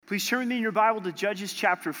Please turn with me in your Bible to Judges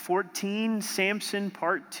chapter 14, Samson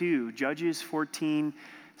part 2. Judges 14,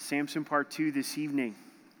 Samson part 2 this evening.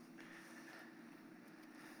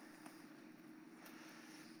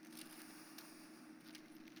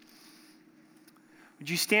 Would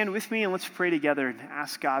you stand with me and let's pray together and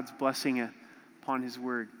ask God's blessing upon his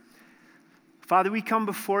word. Father, we come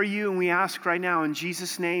before you and we ask right now in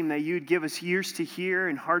Jesus' name that you would give us ears to hear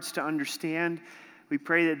and hearts to understand. We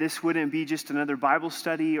pray that this wouldn't be just another Bible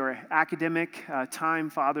study or academic time,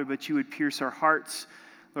 Father, but you would pierce our hearts.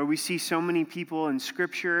 Lord, we see so many people in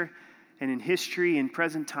Scripture and in history in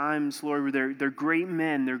present times, Lord, they're great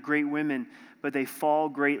men, they're great women, but they fall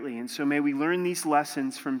greatly. And so may we learn these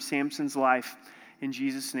lessons from Samson's life in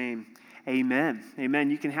Jesus' name. Amen. Amen.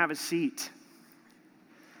 You can have a seat.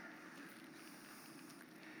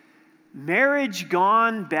 Marriage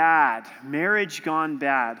gone bad. Marriage gone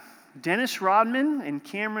bad. Dennis Rodman and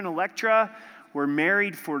Cameron Electra were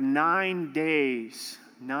married for 9 days.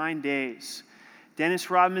 9 days. Dennis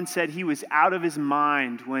Rodman said he was out of his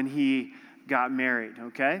mind when he got married,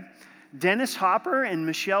 okay? Dennis Hopper and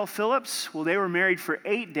Michelle Phillips, well, they were married for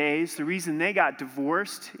 8 days. The reason they got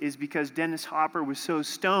divorced is because Dennis Hopper was so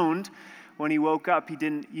stoned when he woke up, he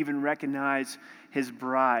didn't even recognize his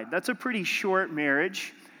bride. That's a pretty short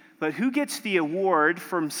marriage. But who gets the award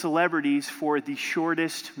from celebrities for the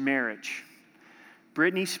shortest marriage?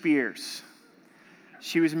 Britney Spears.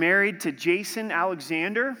 She was married to Jason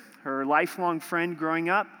Alexander, her lifelong friend growing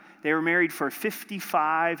up. They were married for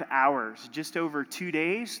 55 hours, just over 2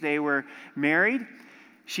 days. They were married.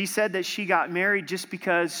 She said that she got married just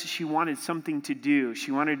because she wanted something to do.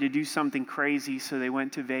 She wanted to do something crazy, so they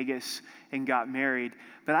went to Vegas and got married.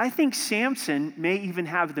 But I think Samson may even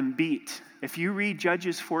have them beat. If you read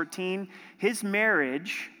Judges 14, his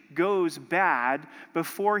marriage goes bad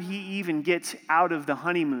before he even gets out of the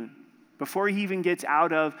honeymoon, before he even gets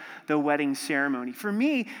out of the wedding ceremony. For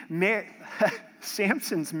me,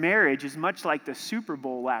 Samson's marriage is much like the Super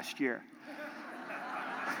Bowl last year.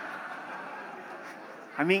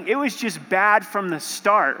 I mean, it was just bad from the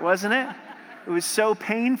start, wasn't it? It was so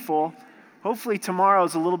painful. Hopefully tomorrow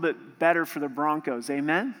is a little bit better for the Broncos.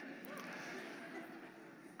 Amen?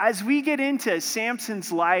 As we get into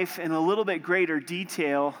Samson's life in a little bit greater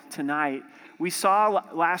detail tonight, we saw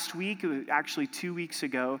last week, actually 2 weeks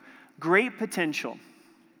ago, great potential.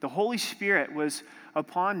 The Holy Spirit was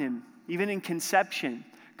upon him, even in conception.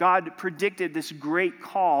 God predicted this great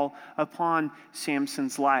call upon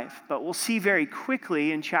Samson's life. But we'll see very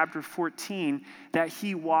quickly in chapter 14 that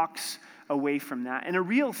he walks away from that. And a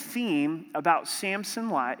real theme about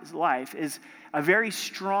Samson's life is a very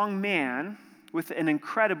strong man with an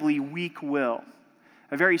incredibly weak will.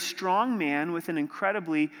 A very strong man with an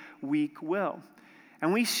incredibly weak will.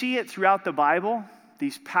 And we see it throughout the Bible.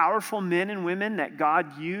 These powerful men and women that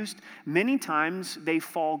God used, many times they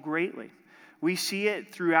fall greatly. We see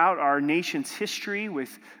it throughout our nation's history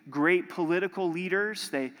with great political leaders.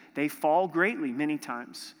 They fall greatly many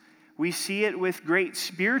times. We see it with great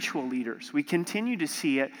spiritual leaders. We continue to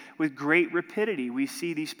see it with great rapidity. We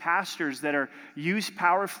see these pastors that are used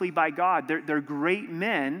powerfully by God. They're great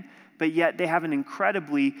men, but yet they have an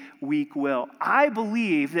incredibly weak will. I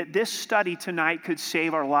believe that this study tonight could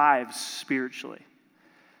save our lives spiritually.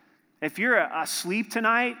 If you're asleep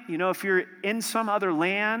tonight, if you're in some other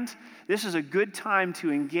land, this is a good time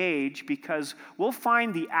to engage because we'll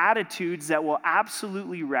find the attitudes that will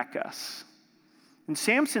absolutely wreck us. And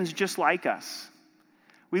Samson's just like us.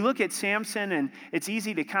 We look at Samson and it's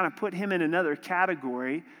easy to kind of put him in another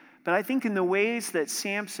category, but I think in the ways that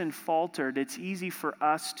Samson faltered, it's easy for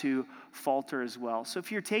us to falter as well. So if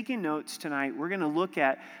you're taking notes tonight, we're going to look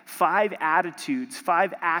at 5 attitudes,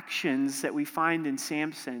 5 actions that we find in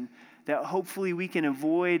Samson that hopefully we can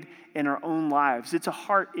avoid in our own lives. It's a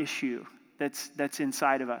heart issue that's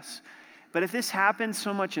inside of us. But if this happens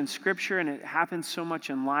so much in Scripture and it happens so much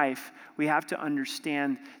in life, we have to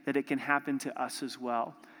understand that it can happen to us as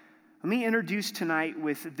well. Let me introduce tonight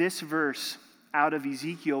with this verse out of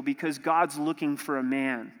Ezekiel because God's looking for a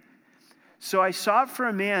man. So I sought for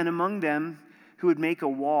a man among them who would make a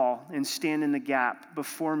wall and stand in the gap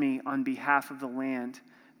before me on behalf of the land,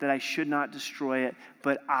 that I should not destroy it,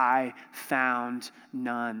 but I found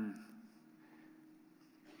none.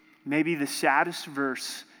 Maybe the saddest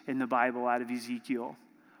verse in the Bible out of Ezekiel.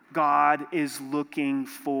 God is looking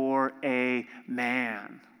for a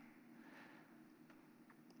man.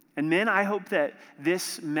 And men, I hope that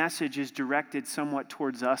this message is directed somewhat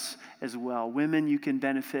towards us as well. Women, you can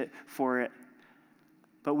benefit for it.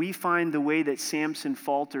 But we find the way that Samson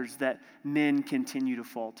falters, that men continue to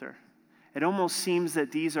falter. It almost seems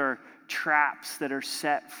that these are traps that are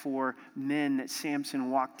set for men that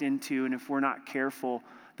Samson walked into, and if we're not careful,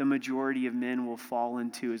 the majority of men will fall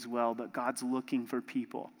into as well. But God's looking for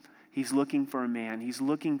people. He's looking for a man. He's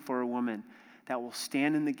looking for a woman that will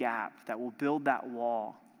stand in the gap, that will build that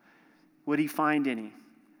wall. Would he find any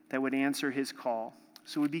that would answer his call?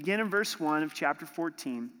 So we begin in verse 1 of chapter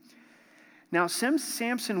 14. Now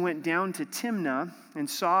Samson went down to Timnah and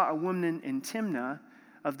saw a woman in Timnah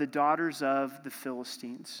of the daughters of the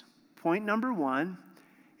Philistines. Point number 1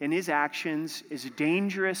 in his actions is a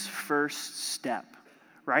dangerous first step.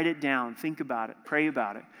 Write it down. Think about it. Pray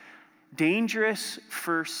about it. Dangerous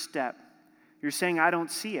first step. You're saying, I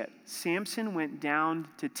don't see it. Samson went down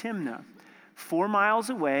to Timnah, 4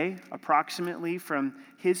 miles away, approximately from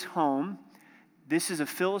his home. This is a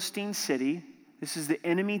Philistine city. This is the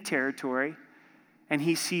enemy territory. And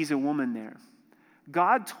he sees a woman there.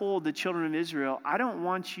 God told the children of Israel, I don't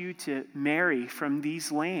want you to marry from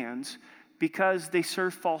these lands because they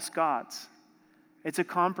serve false gods. It's a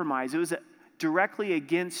compromise. It was directly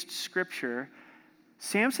against Scripture.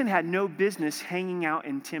 Samson had no business hanging out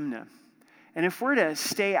in Timnah. And if we're to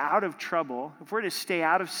stay out of trouble, if we're to stay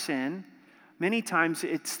out of sin, many times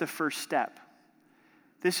it's the first step.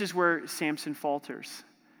 This is where Samson falters.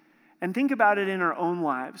 And think about it in our own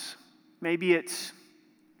lives. Maybe it's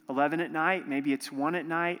 11 at night, maybe it's 1 at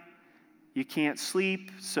night. You can't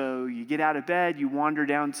sleep, so you get out of bed, you wander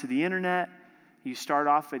down to the internet, you start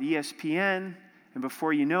off at ESPN, and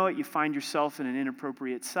before you know it, you find yourself in an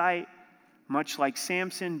inappropriate site. Much like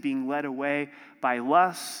Samson being led away by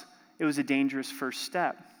lust, it was a dangerous first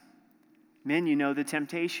step. Men, you know the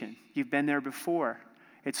temptation. You've been there before.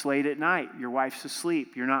 It's late at night, your wife's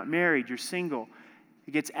asleep, you're not married, you're single.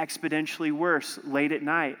 It gets exponentially worse late at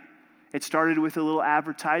night. It started with a little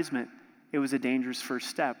advertisement. It was a dangerous first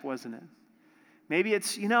step, wasn't it? Maybe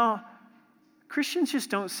it's, Christians just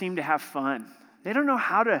don't seem to have fun. They don't know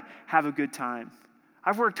how to have a good time.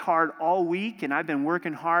 I've worked hard all week, and I've been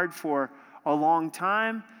working hard for a long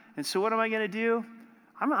time. And so what am I going to do?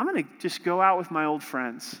 I'm going to just go out with my old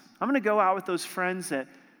friends. I'm going to go out with those friends that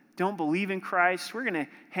don't believe in Christ. We're going to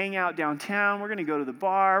hang out downtown. We're going to go to the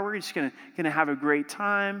bar. We're just going to have a great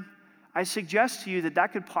time. I suggest to you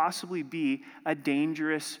that could possibly be a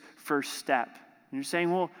dangerous first step. And you're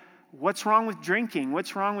saying, well, what's wrong with drinking?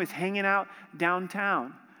 What's wrong with hanging out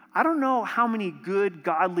downtown? I don't know how many good,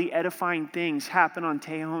 godly, edifying things happen on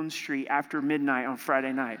Tejon Street after midnight on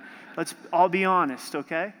Friday night. Let's all be honest,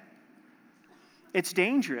 okay? It's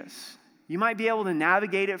dangerous. You might be able to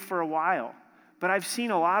navigate it for a while, but I've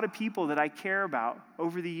seen a lot of people that I care about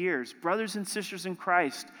over the years, brothers and sisters in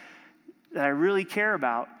Christ that I really care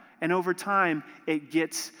about, and over time, it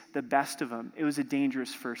gets the best of them. It was a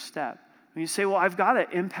dangerous first step. And you say, well, I've got to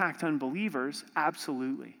impact unbelievers.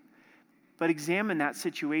 Absolutely. But examine that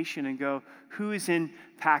situation and go, who is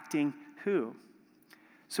impacting who?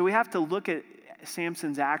 So we have to look at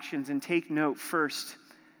Samson's actions and take note first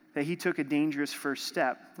that he took a dangerous first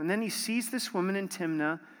step. And then he sees this woman in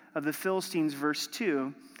Timnah of the Philistines, verse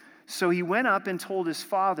 2. So he went up and told his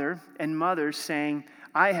father and mother, saying,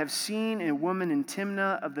 I have seen a woman in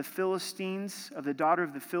Timnah of the Philistines, of the daughter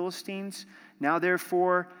of the Philistines. Now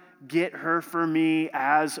therefore, get her for me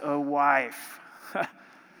as a wife.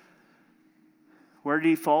 Where did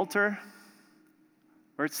he falter?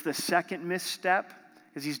 Or it's the second misstep,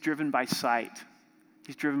 is he's driven by sight.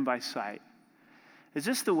 He's driven by sight. Is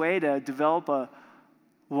this the way to develop a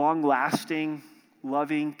long-lasting,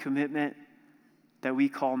 loving commitment that we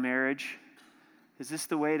call marriage? Is this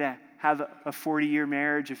the way to have a 40-year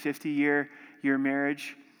marriage, a 50-year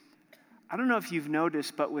marriage? I don't know if you've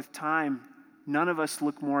noticed, but with time, none of us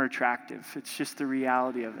look more attractive. It's just the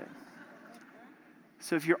reality of it.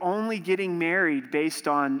 So if you're only getting married based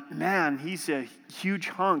on, man, he's a huge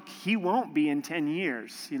hunk, he won't be in 10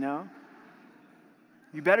 years, You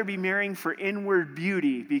better be marrying for inward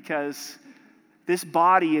beauty because this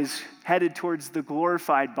body is headed towards the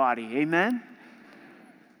glorified body. Amen?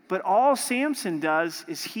 But all Samson does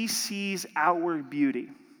is he sees outward beauty.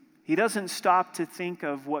 He doesn't stop to think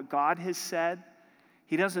of what God has said.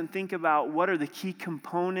 He doesn't think about what are the key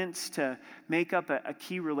components to make up a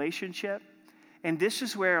key relationship. And this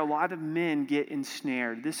is where a lot of men get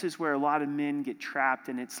ensnared. This is where a lot of men get trapped,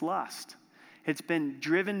 and it's lust. It's been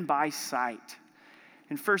driven by sight.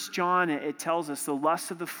 In 1 John, it tells us the lust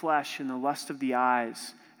of the flesh and the lust of the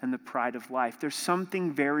eyes and the pride of life. There's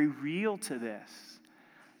something very real to this.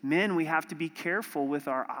 Men, we have to be careful with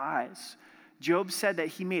our eyes. Job said that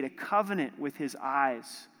he made a covenant with his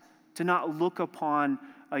eyes to not look upon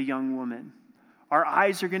a young woman. Our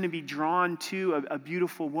eyes are going to be drawn to a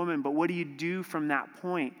beautiful woman, but what do you do from that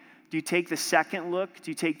point? Do you take the second look? Do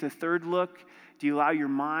you take the third look? Do you allow your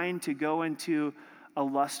mind to go into a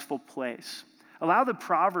lustful place? Allow the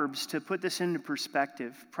Proverbs to put this into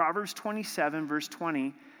perspective. Proverbs 27, verse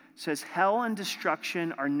 20 says, hell and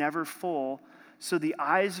destruction are never full, so the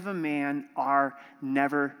eyes of a man are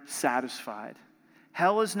never satisfied.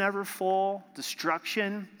 Hell is never full,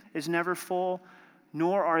 destruction is never full,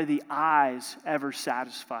 nor are the eyes ever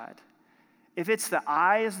satisfied. If it's the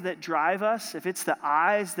eyes that drive us, if it's the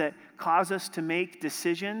eyes that cause us to make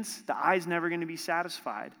decisions, the eye's never going to be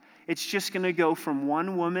satisfied. It's just going to go from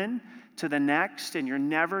one woman to the next, and you're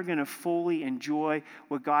never going to fully enjoy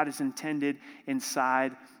what God has intended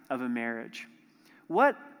inside of a marriage.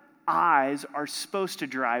 What eyes are supposed to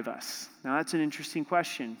drive us? Now, that's an interesting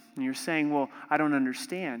question. And you're saying, well, I don't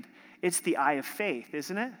understand. It's the eye of faith,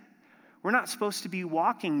 isn't it? We're not supposed to be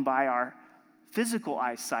walking by our physical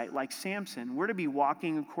eyesight like Samson. We're to be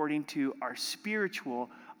walking according to our spiritual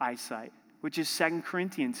eyesight, which is 2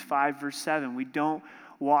 Corinthians 5, verse 7. We don't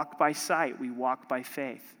walk by sight, we walk by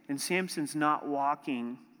faith. And Samson's not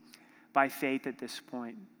walking by faith at this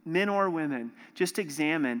point. Men or women, just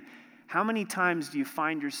examine how many times do you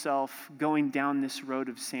find yourself going down this road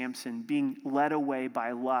of Samson, being led away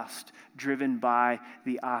by lust, driven by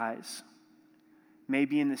the eyes?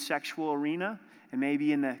 Maybe in the sexual arena, and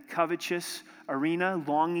maybe in the covetous arena,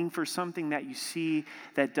 longing for something that you see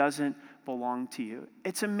that doesn't belong to you.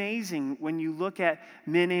 It's amazing when you look at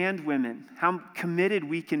men and women, how committed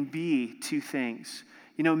we can be to things.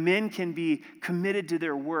 You know, men can be committed to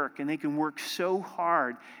their work, and they can work so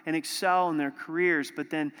hard and excel in their careers, but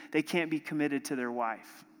then they can't be committed to their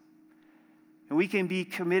wife. And we can be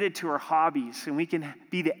committed to our hobbies, and we can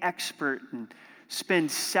be the expert and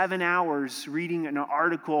spend 7 hours reading an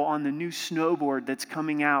article on the new snowboard that's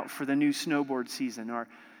coming out for the new snowboard season, or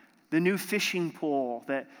the new fishing pole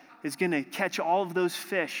that is going to catch all of those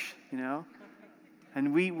fish, you know?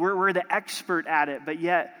 And we're the expert at it, but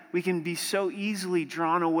yet we can be so easily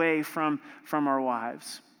drawn away from our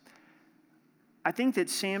wives. I think that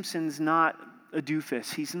Samson's not a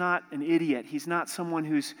doofus. He's not an idiot. He's not someone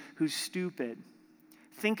who's stupid.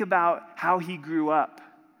 Think about how he grew up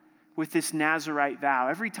with this Nazirite vow.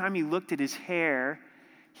 Every time he looked at his hair,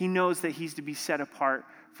 he knows that he's to be set apart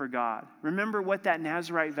for God. Remember what that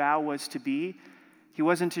Nazirite vow was to be? He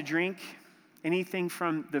wasn't to drink anything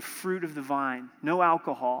from the fruit of the vine, no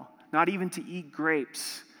alcohol, not even to eat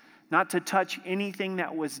grapes, not to touch anything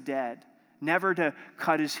that was dead, never to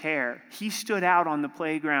cut his hair. He stood out on the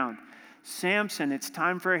playground. Samson, it's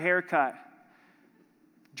time for a haircut.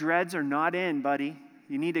 Dreads are not in, buddy.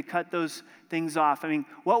 You need to cut those things off. I mean,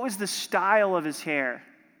 what was the style of his hair?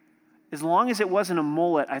 As long as it wasn't a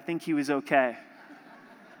mullet, I think he was okay.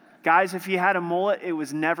 Guys, if you had a mullet, it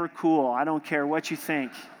was never cool. I don't care what you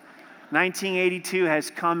think. 1982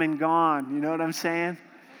 has come and gone. You know what I'm saying?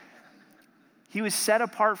 He was set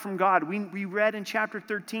apart from God. We read in chapter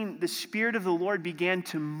 13, the Spirit of the Lord began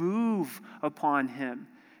to move upon him.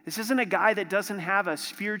 This isn't a guy that doesn't have a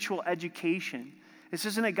spiritual education. This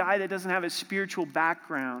isn't a guy that doesn't have a spiritual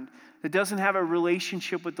background, that doesn't have a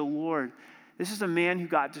relationship with the Lord. This is a man who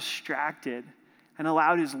got distracted and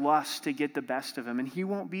allowed his lust to get the best of him. And he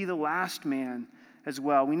won't be the last man as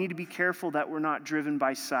well. We need to be careful that we're not driven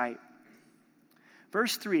by sight.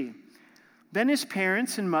 Verse 3, then his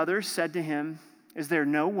parents and mother said to him, is there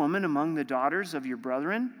no woman among the daughters of your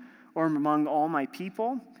brethren or among all my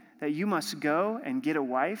people that you must go and get a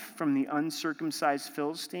wife from the uncircumcised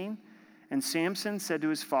Philistine? And Samson said to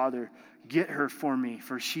his father, get her for me,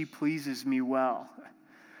 for she pleases me well.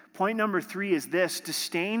 Point number 3 is this: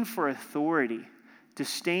 disdain for authority.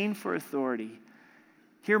 Disdain for authority.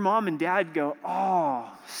 Here mom and dad go, oh,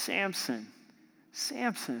 Samson,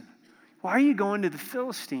 why are you going to the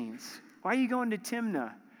Philistines? Why are you going to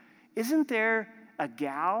Timnah? Isn't there a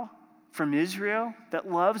gal from Israel that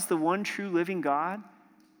loves the one true living God?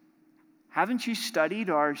 Haven't you studied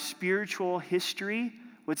our spiritual history?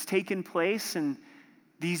 What's taken place in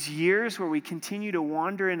these years where we continue to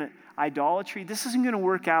wander in idolatry? This isn't going to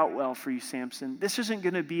work out well for you, Samson. This isn't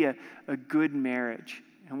going to be a good marriage.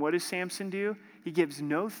 And what does Samson do? He gives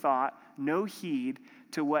no thought, no heed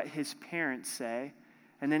to what his parents say.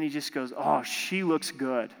 And then he just goes, oh, she looks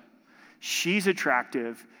good. She's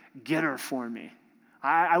attractive. Get her for me.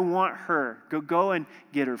 I want her. Go and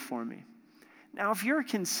get her for me. Now, if you're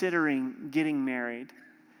considering getting married,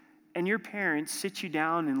 and your parents sit you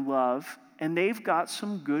down in love, and they've got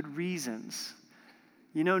some good reasons.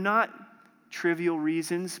 You know, not trivial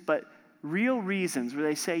reasons, but real reasons where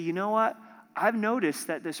they say, you know what? I've noticed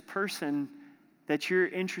that this person that you're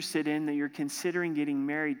interested in, that you're considering getting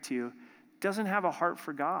married to, doesn't have a heart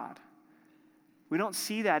for God. We don't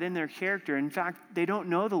see that in their character. In fact, they don't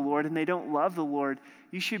know the Lord and they don't love the Lord.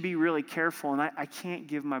 You should be really careful, and I can't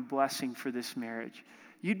give my blessing for this marriage.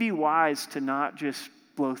 You'd be wise to not just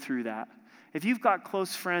blow through that. If you've got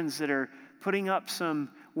close friends that are putting up some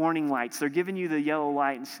warning lights, they're giving you the yellow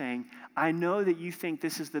light and saying, I know that you think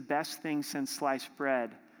this is the best thing since sliced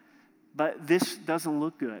bread, but this doesn't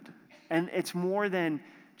look good. And it's more than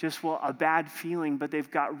just, well, a bad feeling, but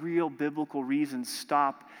they've got real biblical reasons.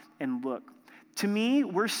 Stop and look. To me,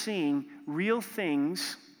 we're seeing real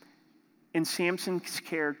things in Samson's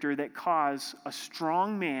character that cause a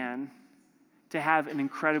strong man to have an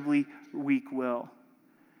incredibly weak will.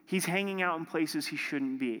 He's hanging out in places he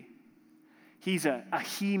shouldn't be. He's a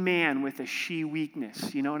he man with a she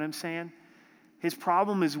weakness. You know what I'm saying? His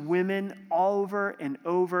problem is women over and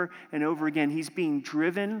over and over again. He's being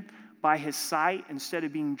driven by his sight instead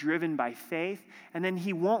of being driven by faith. And then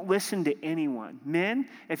he won't listen to anyone. Men,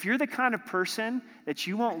 if you're the kind of person that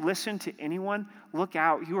you won't listen to anyone, look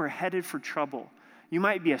out. You are headed for trouble. You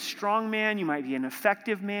might be a strong man. You might be an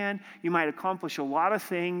effective man. You might accomplish a lot of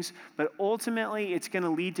things. But ultimately, it's going to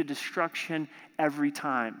lead to destruction every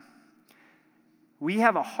time. We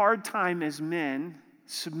have a hard time as men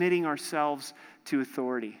submitting ourselves to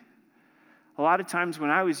authority. A lot of times when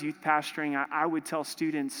I was youth pastoring, I would tell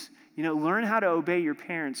students, learn how to obey your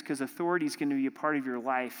parents because authority is going to be a part of your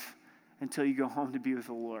life until you go home to be with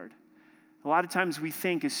the Lord. A lot of times we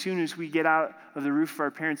think as soon as we get out of the roof of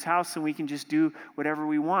our parents' house, then we can just do whatever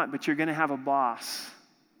we want, but you're going to have a boss.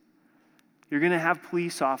 You're going to have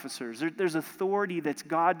police officers. There's authority that's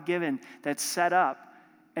God-given, that's set up.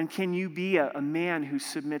 And can you be a man who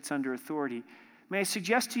submits under authority? May I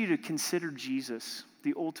suggest to you to consider Jesus,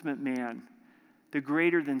 the ultimate man, the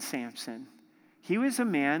greater than Samson. He was a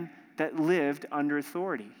man that lived under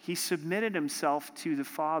authority. He submitted himself to the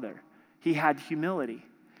Father. He had humility,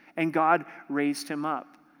 and God raised him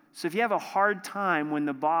up. So if you have a hard time when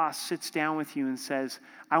the boss sits down with you and says,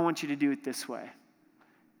 I want you to do it this way,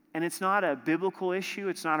 and it's not a biblical issue,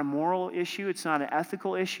 it's not a moral issue, it's not an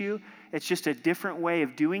ethical issue, it's just a different way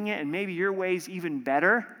of doing it, and maybe your way's even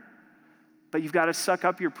better, but you've got to suck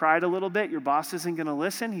up your pride a little bit. Your boss isn't going to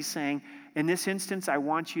listen. He's saying, in this instance, I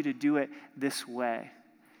want you to do it this way.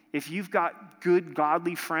 If you've got good,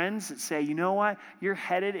 godly friends that say, you know what, you're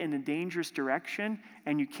headed in a dangerous direction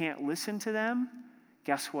and you can't listen to them,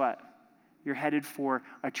 guess what? You're headed for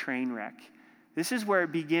a train wreck. This is where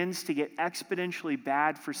it begins to get exponentially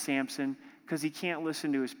bad for Samson because he can't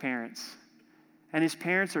listen to his parents. And his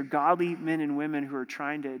parents are godly men and women who are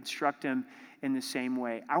trying to instruct him in the same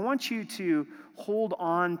way. I want you to hold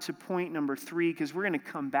on to point number 3 because we're going to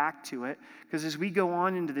come back to it. Because as we go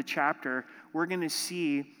on into the chapter, we're going to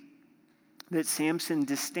see that Samson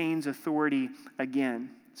disdains authority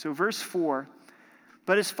again. So verse 4,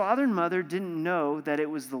 but his father and mother didn't know that it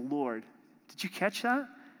was the Lord. Did you catch that?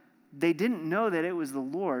 They didn't know that it was the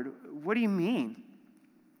Lord. What do you mean?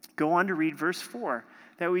 Go on to read verse 4.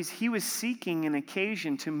 He was seeking an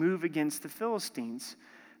occasion to move against the Philistines.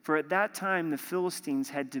 For at that time, the Philistines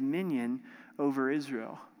had dominion over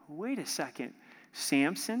Israel. Wait a second.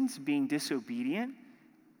 Samson's being disobedient,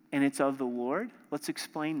 and it's of the Lord? Let's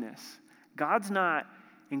explain this. God's not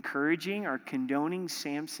encouraging or condoning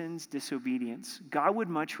Samson's disobedience. God would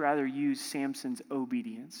much rather use Samson's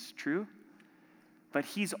obedience. True? But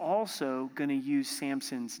he's also going to use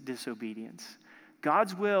Samson's disobedience.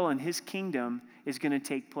 God's will and his kingdom is going to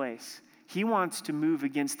take place. He wants to move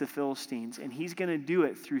against the Philistines, and he's going to do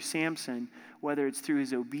it through Samson, whether it's through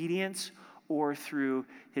his obedience or through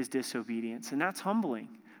his disobedience. And that's humbling.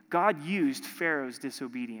 God used Pharaoh's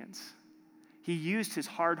disobedience. He used his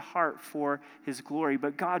hard heart for his glory,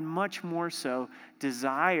 but God much more so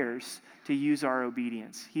desires to use our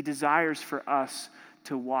obedience. He desires for us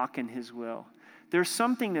to walk in his will. There's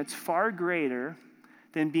something that's far greater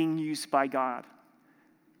than being used by God.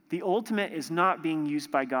 The ultimate is not being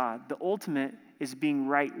used by God. The ultimate is being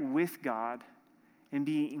right with God and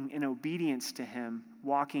being in obedience to him,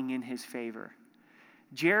 walking in his favor.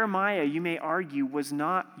 Jeremiah, you may argue, was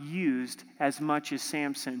not used as much as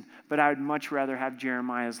Samson, but I would much rather have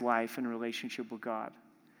Jeremiah's life and relationship with God.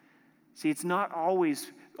 See, it's not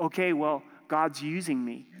always, okay, well, God's using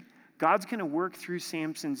me. God's going to work through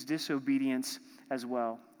Samson's disobedience as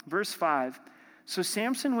well. Verse 5, so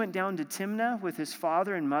Samson went down to Timnah with his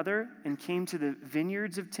father and mother and came to the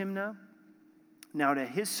vineyards of Timnah. Now, to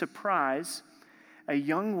his surprise, a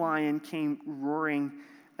young lion came roaring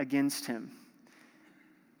against him.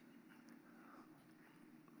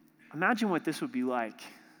 Imagine what this would be like.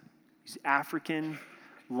 These African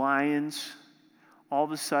lions, all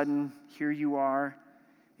of a sudden, here you are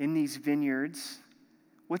in these vineyards.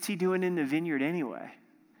 what's he doing in the vineyard anyway?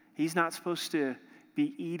 He's not supposed to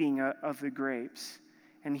be eating of the grapes.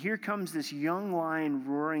 And here comes this young lion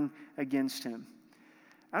roaring against him.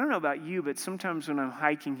 I don't know about you, but sometimes when I'm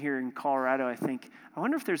hiking here in Colorado, I think, I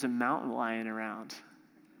wonder if there's a mountain lion around.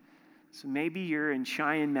 So maybe you're in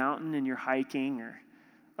Cheyenne Mountain and you're hiking, or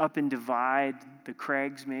up in Divide, the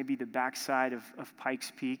Craigs, maybe the backside of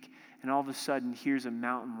Pikes Peak, and all of a sudden here's a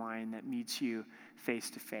mountain lion that meets you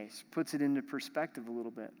face to face. Puts it into perspective a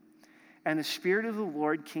little bit. And the Spirit of the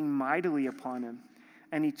Lord came mightily upon him,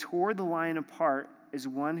 and he tore the lion apart as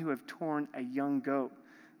one who had torn a young goat,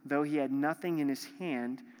 though he had nothing in his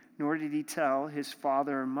hand, nor did he tell his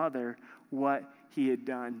father or mother what he had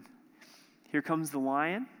done. Here comes the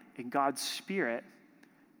lion, and God's Spirit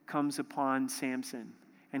comes upon Samson.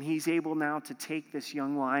 And he's able now to take this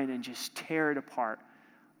young lion and just tear it apart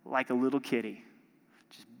like a little kitty.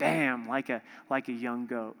 Just bam, like a young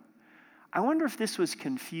goat. I wonder if this was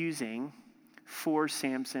confusing for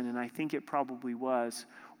Samson, and I think it probably was.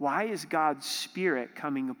 Why is God's Spirit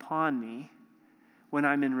coming upon me when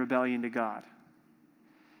I'm in rebellion to God?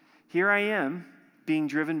 Here I am being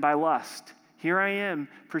driven by lust. Here I am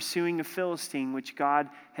pursuing a Philistine, which God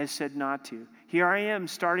has said not to. Here I am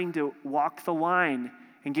starting to walk the line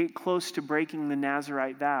and get close to breaking the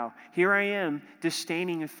Nazirite vow. Here I am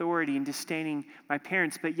disdaining authority and disdaining my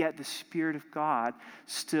parents, but yet the Spirit of God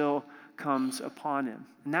still comes upon him.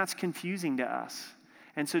 And that's confusing to us.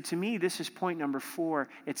 And so to me, this is point number 4.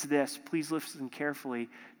 It's this. Please listen carefully.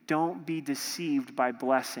 Don't be deceived by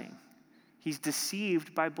blessing. He's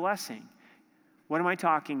deceived by blessing. What am I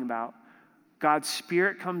talking about? God's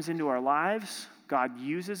Spirit comes into our lives. God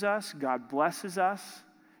uses us. God blesses us.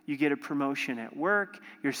 You get a promotion at work.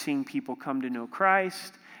 You're seeing people come to know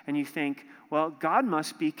Christ. And you think, well, God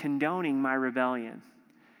must be condoning my rebellion.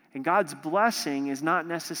 And God's blessing is not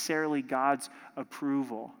necessarily God's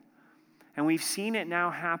approval. And we've seen it now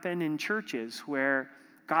happen in churches where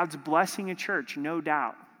God's blessing a church, no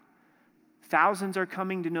doubt. Thousands are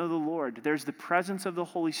coming to know the Lord. There's the presence of the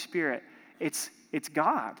Holy Spirit. It's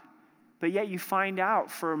God. But yet you find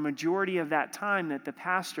out for a majority of that time that the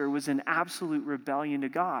pastor was in absolute rebellion to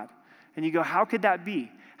God. And you go, how could that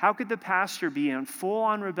be? How could the pastor be in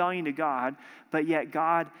full-on rebellion to God, but yet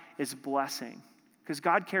God is blessing? Because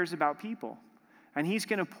God cares about people. And he's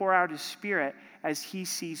going to pour out his Spirit as he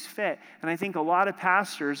sees fit. And I think a lot of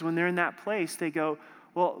pastors, when they're in that place, they go,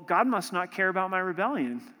 well, God must not care about my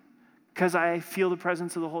rebellion because I feel the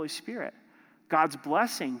presence of the Holy Spirit. God's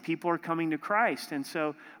blessing. People are coming to Christ. And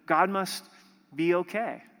so God must be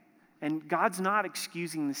okay. And God's not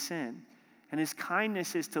excusing the sin. And his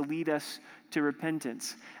kindness is to lead us to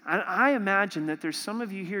repentance. And I imagine that there's some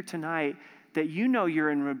of you here tonight that you know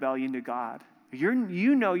you're in rebellion to God.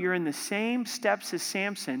 You know you're in the same steps as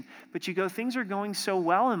Samson, but you go, things are going so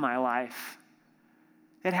well in my life.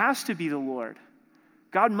 It has to be the Lord.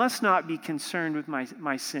 God must not be concerned with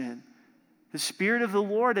my sin. The Spirit of the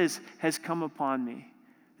Lord has come upon me.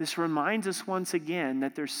 This reminds us once again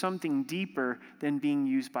that there's something deeper than being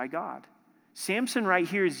used by God. Samson right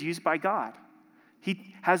here is used by God.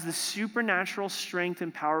 He has the supernatural strength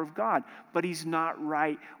and power of God, but he's not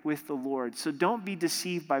right with the Lord. So don't be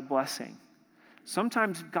deceived by blessing.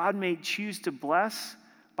 Sometimes God may choose to bless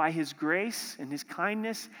by his grace and his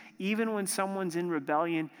kindness, even when someone's in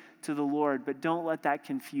rebellion to the Lord. But don't let that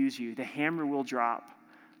confuse you. The hammer will drop.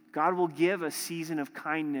 God will give a season of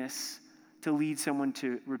kindness to lead someone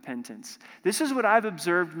to repentance. This is what I've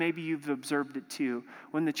observed. Maybe you've observed it too.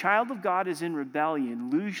 When the child of God is in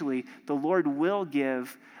rebellion, usually the Lord will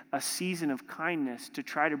give a season of kindness to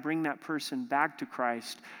try to bring that person back to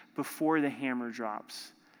Christ before the hammer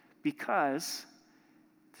drops. Because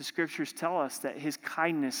the scriptures tell us that his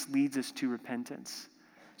kindness leads us to repentance.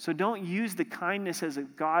 So don't use the kindness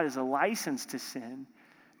of God as a license to sin.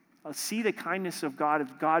 See the kindness of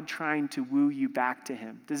God trying to woo you back to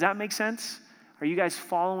him. Does that make sense? Are you guys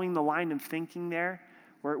following the line of thinking there?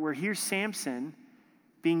 Where here's Samson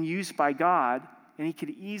being used by God, and he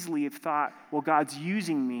could easily have thought, well, God's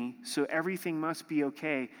using me, so everything must be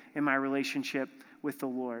okay in my relationship with the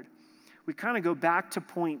Lord. We kind of go back to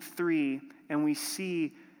point 3, and we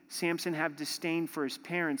see Samson have disdain for his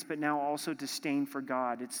parents, but now also disdain for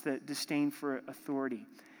God. It's the disdain for authority.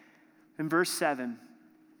 In verse 7,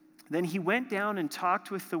 then he went down and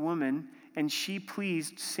talked with the woman, and she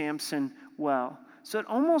pleased Samson well. So it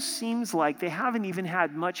almost seems like they haven't even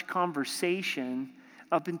had much conversation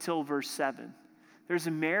up until verse 7. There's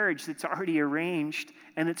a marriage that's already arranged,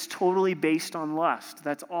 and it's totally based on lust.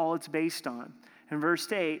 That's all it's based on. In verse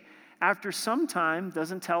 8, after some time,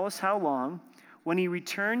 doesn't tell us how long, When he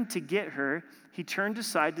returned to get her, he turned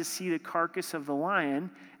aside to see the carcass of the lion,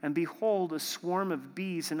 and behold, a swarm of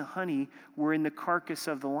bees and honey were in the carcass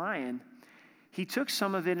of the lion. He took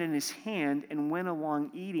some of it in his hand and went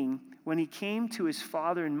along eating. When he came to his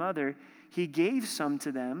father and mother, he gave some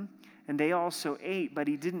to them, and they also ate, but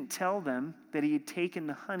he didn't tell them that he had taken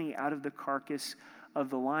the honey out of the carcass of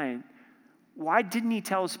the lion. Why didn't he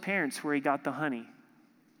tell his parents where he got the honey?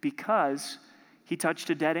 Because he touched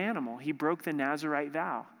a dead animal. He broke the Nazirite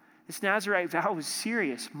vow. This Nazirite vow was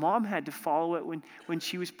serious. Mom had to follow it when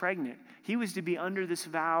she was pregnant. He was to be under this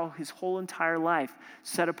vow his whole entire life,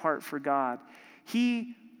 set apart for God.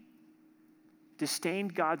 He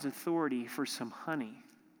disdained God's authority for some honey.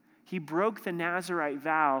 He broke the Nazirite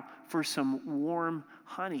vow for some warm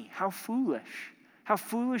honey. How foolish. How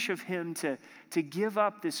foolish of him to give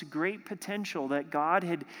up this great potential that God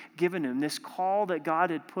had given him, this call that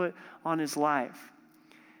God had put on his life.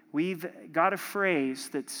 We've got a phrase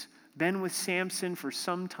that's been with Samson for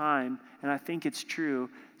some time, and I think it's true.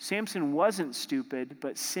 Samson wasn't stupid,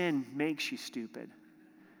 but sin makes you stupid.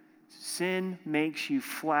 Sin makes you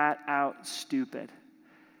flat out stupid.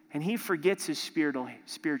 And he forgets his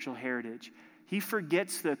spiritual heritage. He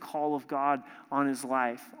forgets the call of God on his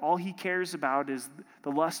life. All he cares about is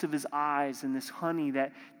the lust of his eyes and this honey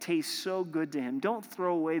that tastes so good to him. Don't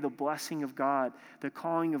throw away the blessing of God, the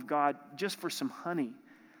calling of God, just for some honey.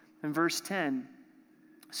 In verse 10,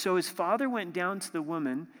 so his father went down to the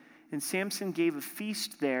woman, and Samson gave a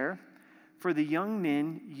feast there, for the young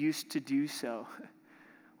men used to do so.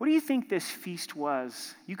 What do you think this feast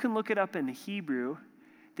was? You can look it up in the Hebrew.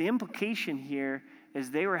 The implication here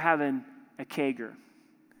is they were having a kegger.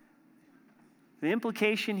 The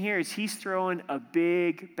implication here is he's throwing a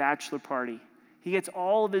big bachelor party. He gets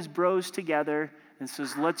all of his bros together and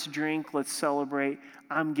says, let's drink, let's celebrate,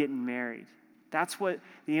 I'm getting married. That's what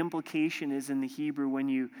the implication is in the Hebrew when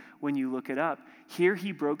you look it up. Here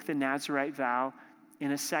he broke the Nazirite vow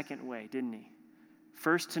in a second way, didn't he?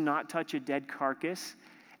 First, to not touch a dead carcass.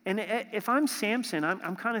 And if I'm Samson,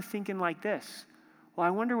 I'm kind of thinking like this. Well, I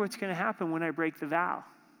wonder what's going to happen when I break the vow.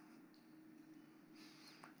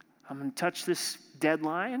 I'm going to touch this dead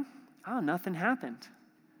lion. Oh, nothing happened.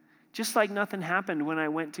 Just like nothing happened when I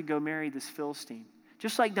went to go marry this Philistine.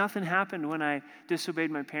 Just like nothing happened when I disobeyed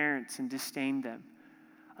my parents and disdained them.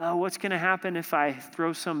 Oh, what's going to happen if I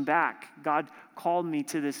throw some back? God called me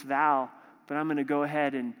to this vow, but I'm going to go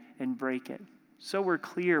ahead and break it. So we're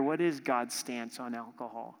clear, what is God's stance on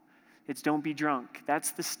alcohol? It's don't be drunk. That's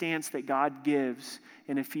the stance that God gives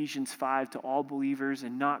in Ephesians 5 to all believers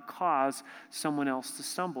and not cause someone else to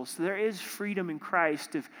stumble. So there is freedom in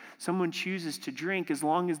Christ if someone chooses to drink as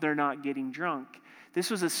long as they're not getting drunk. This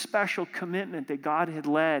was a special commitment that God had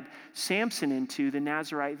led Samson into, the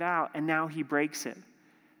Nazirite vow, and now he breaks it.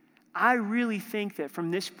 I really think that from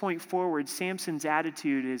this point forward, Samson's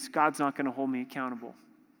attitude is, God's not going to hold me accountable.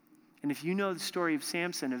 And if you know the story of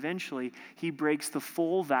Samson, eventually he breaks the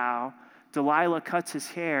full vow, Delilah cuts his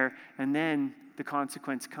hair, and then the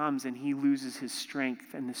consequence comes and he loses his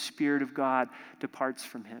strength and the Spirit of God departs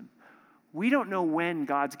from him. We don't know when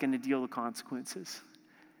God's going to deal the consequences.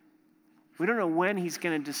 We don't know when he's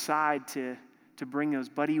going to decide to bring those,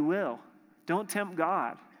 but he will. Don't tempt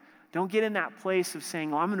God. Don't get in that place of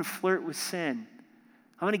saying, I'm going to flirt with sin.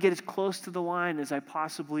 I'm going to get as close to the line as I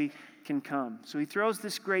possibly can come. So he throws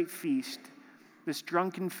this great feast, this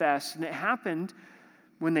drunken fest, and it happened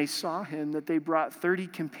when they saw him that they brought 30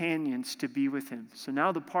 companions to be with him. So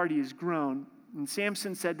now the party is grown, and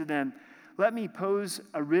Samson said to them, let me pose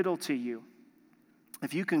a riddle to you.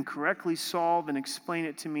 If you can correctly solve and explain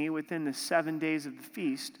it to me within the 7 days of the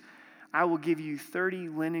feast, I will give you 30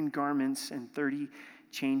 linen garments and 30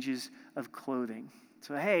 changes of clothing.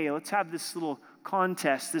 So, hey, let's have this little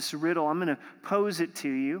contest, this riddle. I'm going to pose it to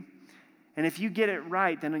you. And if you get it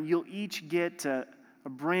right, then you'll each get a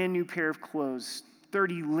brand new pair of clothes,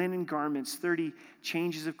 30 linen garments, 30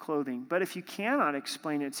 changes of clothing. But if you cannot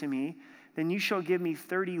explain it to me, then you shall give me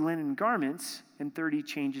 30 linen garments and 30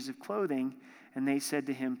 changes of clothing. And they said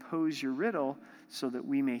to him, pose your riddle so that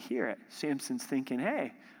we may hear it. Samson's thinking,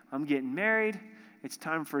 hey, I'm getting married. It's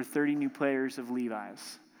time for 30 new pairs of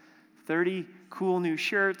Levi's. 30 cool new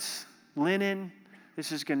shirts, linen.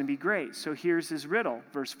 This is going to be great. So here's his riddle,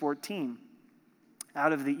 verse 14.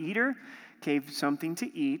 Out of the eater came something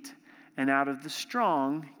to eat, and out of the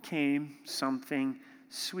strong came something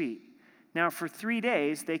sweet. Now for 3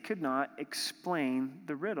 days they could not explain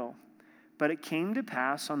the riddle. But it came to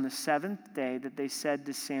pass on the seventh day that they said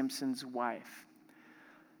to Samson's wife.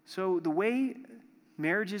 So the way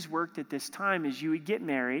marriages worked at this time is you would get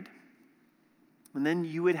married, and then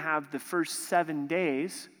you would have the first 7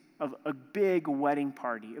 days of a big wedding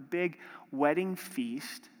party, a big wedding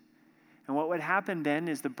feast. And what would happen then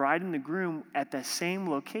is the bride and the groom at the same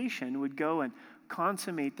location would go and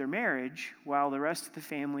consummate their marriage while the rest of the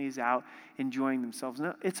family is out enjoying themselves.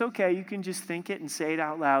 Now, it's okay. You can just think it and say it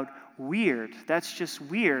out loud. Weird. That's just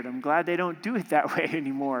weird. I'm glad they don't do it that way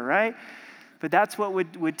anymore, right? But that's what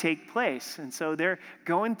would take place. And so they're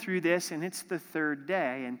going through this, and it's the third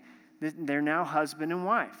day, and they're now husband and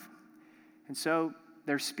wife. And so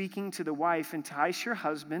they're speaking to the wife, entice your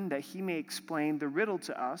husband that he may explain the riddle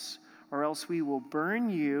to us, or else we will burn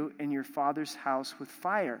you and your father's house with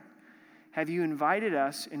fire. Have you invited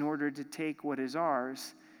us in order to take what is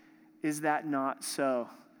ours? Is that not so?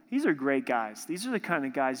 These are great guys. These are the kind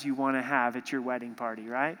of guys you want to have at your wedding party,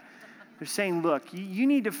 right? They're saying, look, you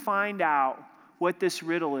need to find out what this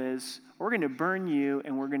riddle is. We're going to burn you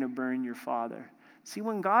and we're going to burn your father. See,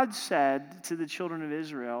 when God said to the children of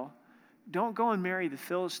Israel, don't go and marry the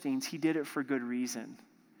Philistines, he did it for good reason.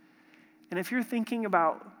 And if you're thinking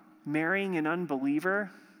about marrying an unbeliever,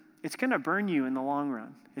 it's going to burn you in the long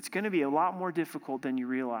run. It's going to be a lot more difficult than you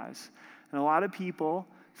realize. And a lot of people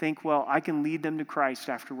think, well, I can lead them to Christ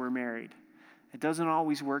after we're married. It doesn't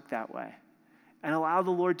always work that way. And allow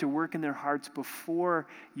the Lord to work in their hearts before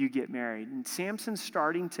you get married. And Samson's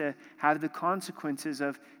starting to have the consequences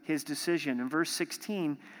of his decision. In verse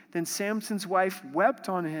 16, then Samson's wife wept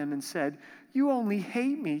on him and said, you only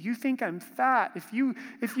hate me. You think I'm fat. If you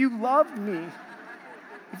loved me,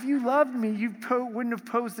 you wouldn't have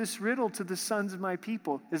posed this riddle to the sons of my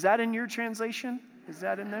people. Is that in your translation? Is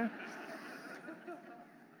that in there?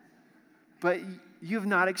 But you have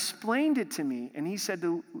not explained it to me. And he said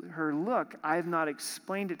to her, look, I have not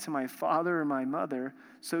explained it to my father or my mother,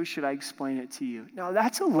 so should I explain it to you? Now,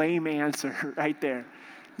 that's a lame answer right there.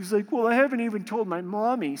 He's like, well, I haven't even told my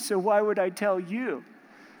mommy, so why would I tell you?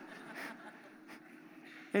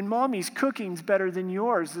 And mommy's cooking's better than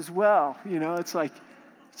yours as well. You know, it's like,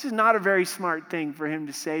 this is not a very smart thing for him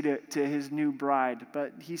to say to his new bride,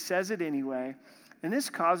 but he says it anyway. And this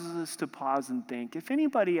causes us to pause and think. If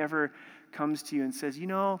anybody ever comes to you and says, you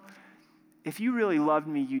know, if you really loved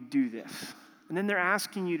me, you'd do this. And then they're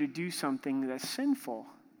asking you to do something that's sinful,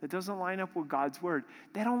 that doesn't line up with God's word.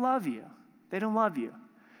 They don't love you. They don't love you.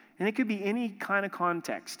 And it could be any kind of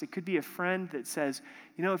context. It could be a friend that says,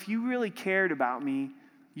 you know, if you really cared about me,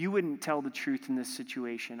 you wouldn't tell the truth in this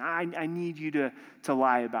situation. I need you to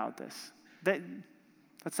lie about this.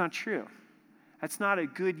 That's not true. That's not a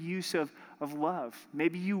good use of love.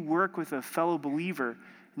 Maybe you work with a fellow believer,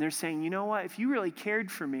 and they're saying, you know what, if you really cared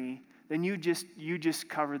for me, then you just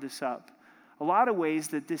cover this up. A lot of ways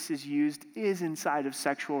that this is used is inside of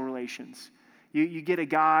sexual relations. You get a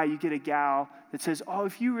guy, you get a gal that says, oh,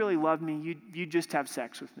 if you really love me, you just have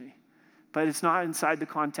sex with me. But it's not inside the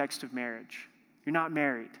context of marriage. You're not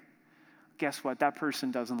married. Guess what? That person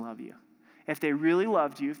doesn't love you. If they really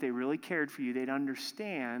loved you, if they really cared for you, they'd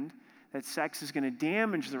understand that sex is going to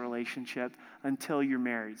damage the relationship until you're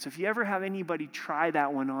married. So if you ever have anybody try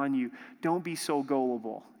that one on you, don't be so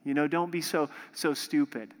gullible. You know, don't be so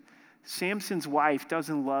stupid. Samson's wife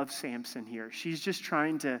doesn't love Samson here. She's just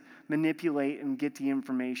trying to manipulate and get the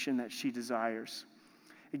information that she desires.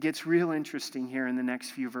 It gets real interesting here in the next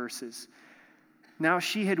few verses. Now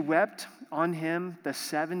she had wept on him the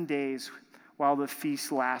 7 days while the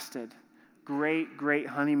feast lasted. Great, great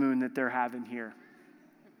honeymoon that they're having here.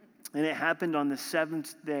 And it happened on the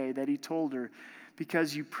 7th day that he told her,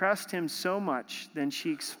 because you pressed him so much. Then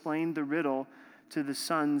she explained the riddle to the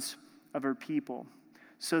sons of her people.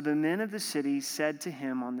 So the men of the city said to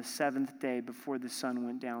him on the 7th day before the sun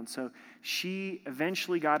went down. So she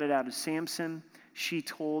eventually got it out of Samson. She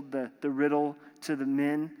told the riddle to the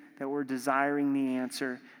men that were desiring the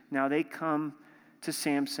answer. Now they come to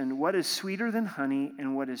Samson. What is sweeter than honey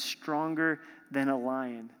and what is stronger than a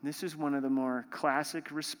lion? This is one of the more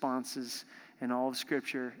classic responses in all of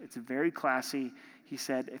Scripture. It's very classy. He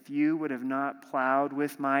said, if you would have not plowed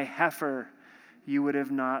with my heifer, you would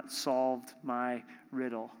have not solved my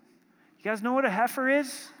riddle. You guys know what a heifer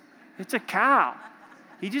is? It's a cow.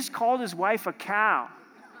 He just called his wife a cow.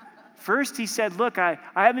 First he said, look, I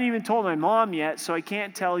haven't even told my mom yet, so I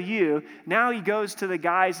can't tell you. Now he goes to the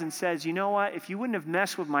guys and says, you know what? If you wouldn't have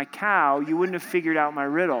messed with my cow, you wouldn't have figured out my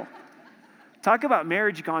riddle. Talk about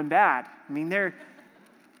marriage gone bad. I mean, they're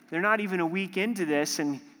not even a week into this,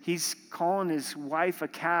 and he's calling his wife a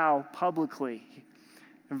cow publicly.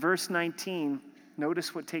 In verse 19,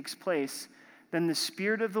 notice what takes place. Then the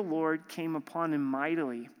Spirit of the Lord came upon him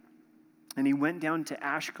mightily, and he went down to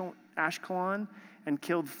Ashkelon and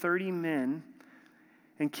killed 30 men,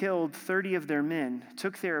 and killed 30 of their men,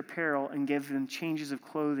 took their apparel, and gave them changes of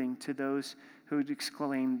clothing to those who had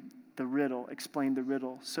exclaimed, the riddle, explained the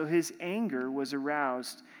riddle. So his anger was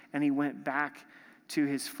aroused, and he went back to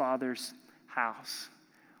his father's house.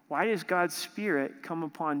 Why does God's Spirit come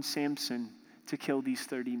upon Samson to kill these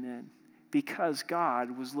 30 men? Because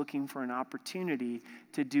God was looking for an opportunity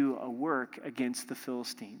to do a work against the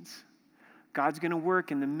Philistines. God's going to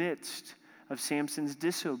work in the midst of Samson's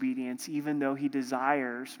disobedience, even though he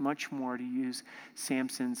desires much more to use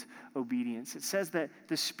Samson's obedience. It says that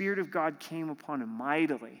the Spirit of God came upon him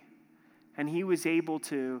mightily, and he was able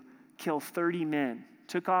to kill 30 men,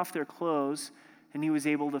 took off their clothes, and he was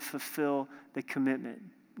able to fulfill the commitment.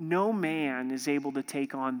 No man is able to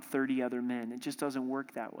take on 30 other men. It just doesn't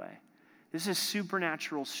work that way. This is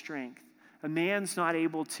supernatural strength. A man's not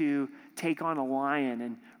able to take on a lion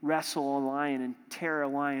and wrestle a lion and tear a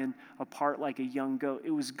lion apart like a young goat. It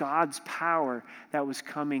was God's power that was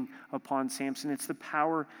coming upon Samson. It's the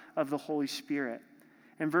power of the Holy Spirit.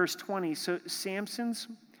 In verse 20, so Samson's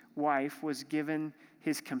wife was given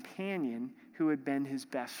his companion who had been his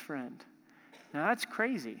best friend. Now that's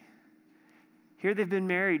crazy. Here they've been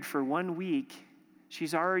married for 1 week.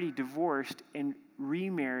 She's already divorced and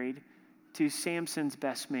remarried to Samson's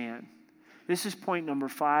best man. This is point number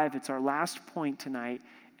 5. It's our last point tonight,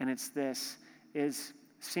 and it's this, is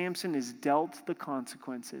Samson is dealt the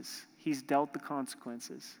consequences. He's dealt the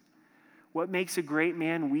consequences. What makes a great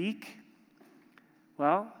man weak?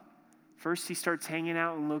 Well, first he starts hanging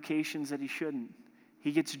out in locations that he shouldn't.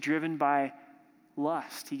 He gets driven by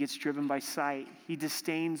lust. He gets driven by sight. He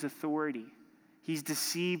disdains authority. He's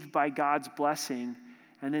deceived by God's blessing,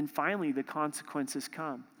 and then finally the consequences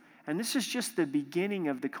come. And this is just the beginning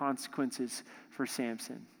of the consequences for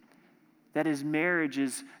Samson, that his marriage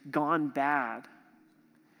has gone bad.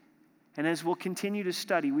 And as we'll continue to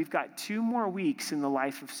study, we've got 2 more weeks in the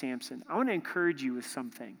life of Samson. I want to encourage you with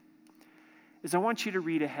something. I want you to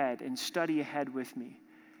read ahead and study ahead with me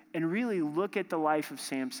and really look at the life of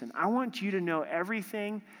Samson. I want you to know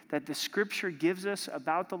everything that the Scripture gives us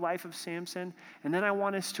about the life of Samson, and then I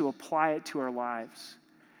want us to apply it to our lives.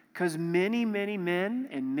 Because many, many men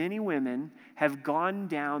and many women have gone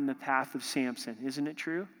down the path of Samson. Isn't it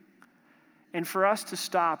true? And for us to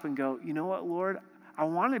stop and go, you know what, Lord? I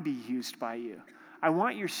want to be used by you. I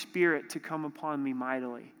want your Spirit to come upon me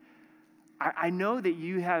mightily. I know that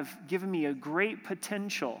you have given me a great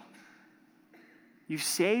potential. You've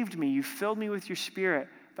saved me. You've filled me with your Spirit.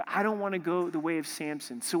 But I don't want to go the way of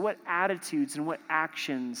Samson. So what attitudes and what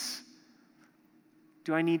actions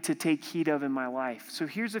do I need to take heed of in my life? So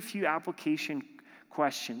here's a few application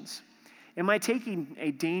questions. Am I taking a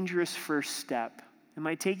dangerous first step? Am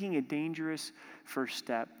I taking a dangerous first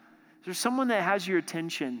step? Is there someone that has your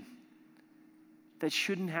attention that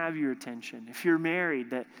shouldn't have your attention? If you're married,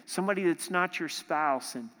 that somebody that's not your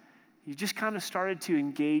spouse and you just kind of started to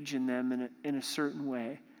engage in them in a certain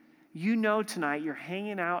way. You know tonight you're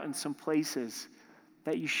hanging out in some places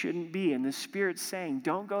that you shouldn't be. And the Spirit's saying,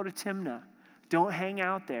 don't go to Timnah. Don't hang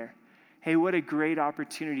out there. Hey, what a great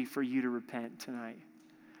opportunity for you to repent tonight.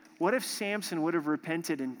 What if Samson would have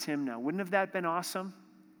repented in Timnah? Wouldn't have that been awesome?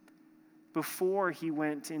 Before he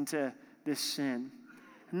went into this sin.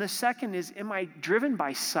 And the second is, am I driven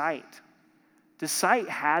by sight? Does sight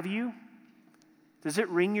have you? Does it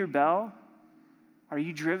ring your bell? Are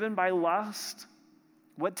you driven by lust?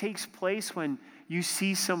 What takes place when you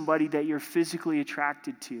see somebody that you're physically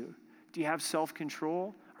attracted to? Do you have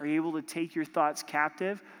self-control? Are you able to take your thoughts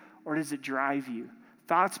captive, or does it drive you?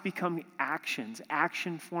 Thoughts become actions.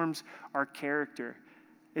 Action forms our character.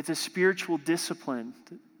 It's a spiritual discipline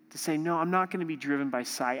to say, no, I'm not going to be driven by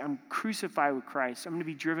sight. I'm crucified with Christ. I'm going to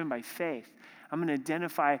be driven by faith. I'm going to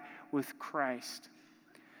identify with Christ.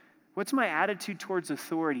 What's my attitude towards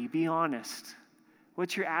authority? Be honest.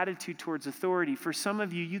 What's your attitude towards authority? For some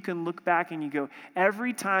of you, you can look back and you go,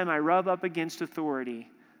 every time I rub up against authority,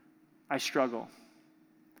 I struggle.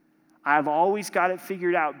 I've always got it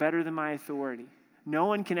figured out better than my authority. No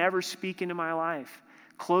one can ever speak into my life.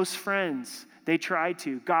 Close friends, they try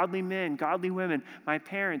to. Godly men, godly women, my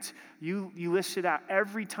parents, you list it out.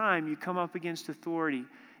 Every time you come up against authority,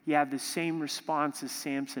 you have the same response as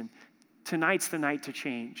Samson. Tonight's the night to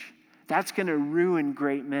change. That's going to ruin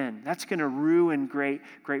great men. That's going to ruin great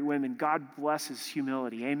women. God blesses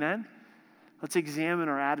humility. Amen? Let's examine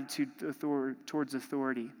our attitude towards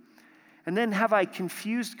authority. And then, have I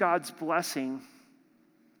confused God's blessing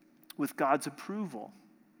with God's approval?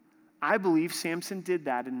 I believe Samson did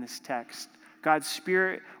that in this text. God's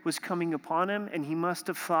Spirit was coming upon him, and he must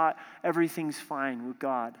have thought everything's fine with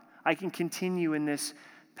God. I can continue in this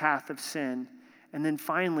path of sin. And then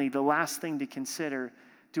finally, the last thing to consider,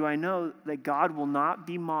 do I know that God will not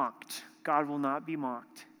be mocked? God will not be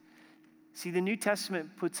mocked. See, the New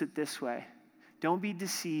Testament puts it this way. Don't be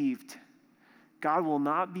deceived. God will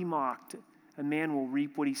not be mocked. A man will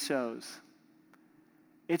reap what he sows.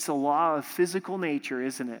 It's a law of physical nature,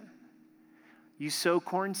 isn't it? You sow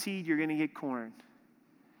corn seed, you're going to get corn.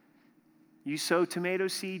 You sow tomato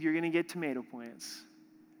seed, you're going to get tomato plants.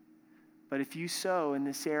 But if you sow in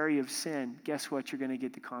this area of sin, guess what? You're going to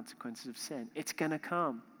get the consequences of sin. It's going to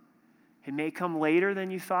come. It may come later than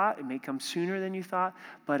you thought. It may come sooner than you thought,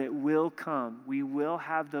 but it will come. We will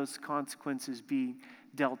have those consequences being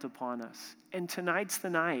dealt upon us. And tonight's the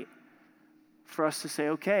night for us to say,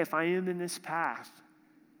 okay, if I am in this path,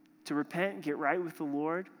 to repent, get right with the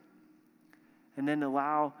Lord, and then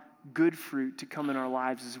allow good fruit to come in our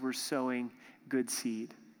lives as we're sowing good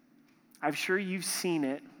seed. I'm sure you've seen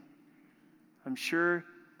it. I'm sure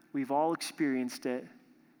we've all experienced it.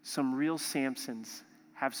 Some real Samsons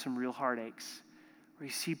have some real heartaches, where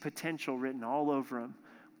you see potential written all over them.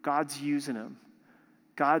 God's using them.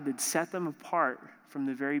 God had set them apart from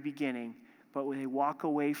the very beginning, but when they walk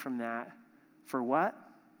away from that, for what?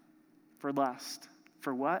 For lust.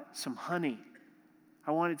 For what? Some honey.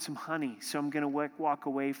 I wanted some honey, so I'm going to walk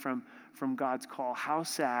away from God's call. How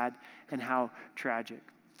sad and how tragic.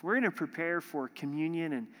 We're going to prepare for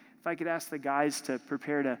communion, and if I could ask the guys to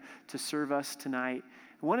prepare to serve us tonight.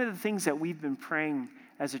 One of the things that we've been praying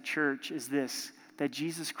as a church is this, that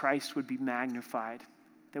Jesus Christ would be magnified,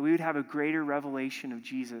 that we would have a greater revelation of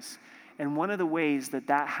Jesus. And one of the ways that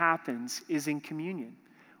happens is in communion.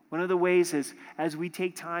 One of the ways is as we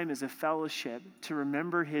take time as a fellowship to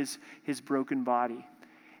remember his broken body.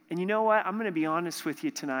 And you know what? I'm going to be honest with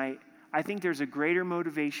you tonight. I think there's a greater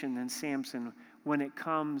motivation than Samson when it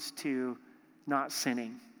comes to not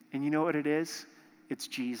sinning. And you know what it is? It's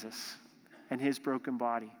Jesus and his broken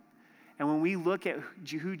body. And when we look at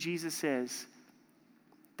who Jesus is,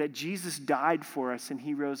 that Jesus died for us and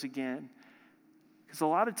he rose again. Because a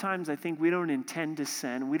lot of times I think we don't intend to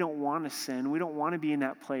sin. We don't want to sin. We don't want to be in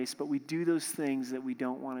that place, but we do those things that we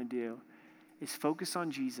don't want to do. Is focus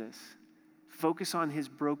on Jesus. Focus on his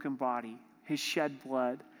broken body, his shed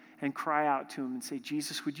blood, and cry out to him and say,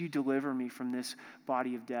 Jesus, would you deliver me from this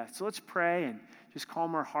body of death? So let's pray and just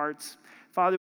calm our hearts. Father,